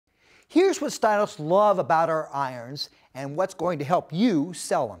Here's what stylists love about our irons and what's going to help you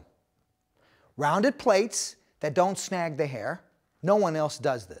sell them. Rounded plates that don't snag the hair. No one else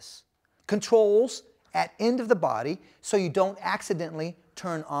does this. Controls at end of the body so you don't accidentally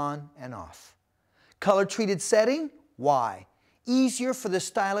turn on and off. Color treated setting. Why? Easier for the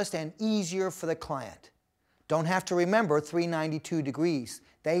stylist and easier for the client. Don't have to remember 392 degrees.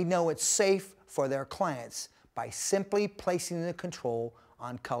 They know it's safe for their clients by simply placing the control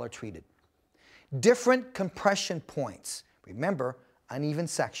on color treated. Different compression points. Remember, uneven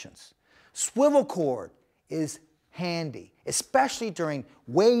sections. Swivel cord is handy, especially during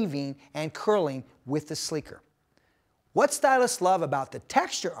waving and curling with the SLEEKR. What stylists love about the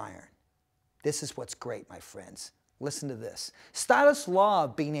texture iron? This is what's great, my friends. Listen to this. Stylists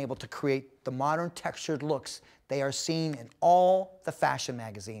love being able to create the modern textured looks they are seeing in all the fashion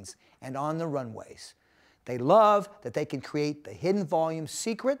magazines and on the runways. They love that they can create the hidden volume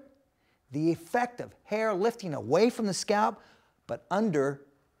secret, the effect of hair lifting away from the scalp, but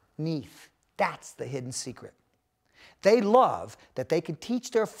underneath. That's the hidden secret. They love that they can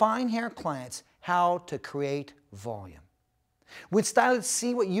teach their fine hair clients how to create volume. When stylists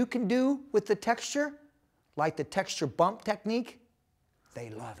see what you can do with the texture, like the texture bump technique, they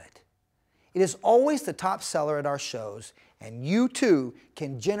love it. It is always the top seller at our shows, and you too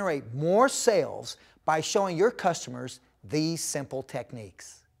can generate more sales by showing your customers these simple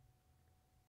techniques.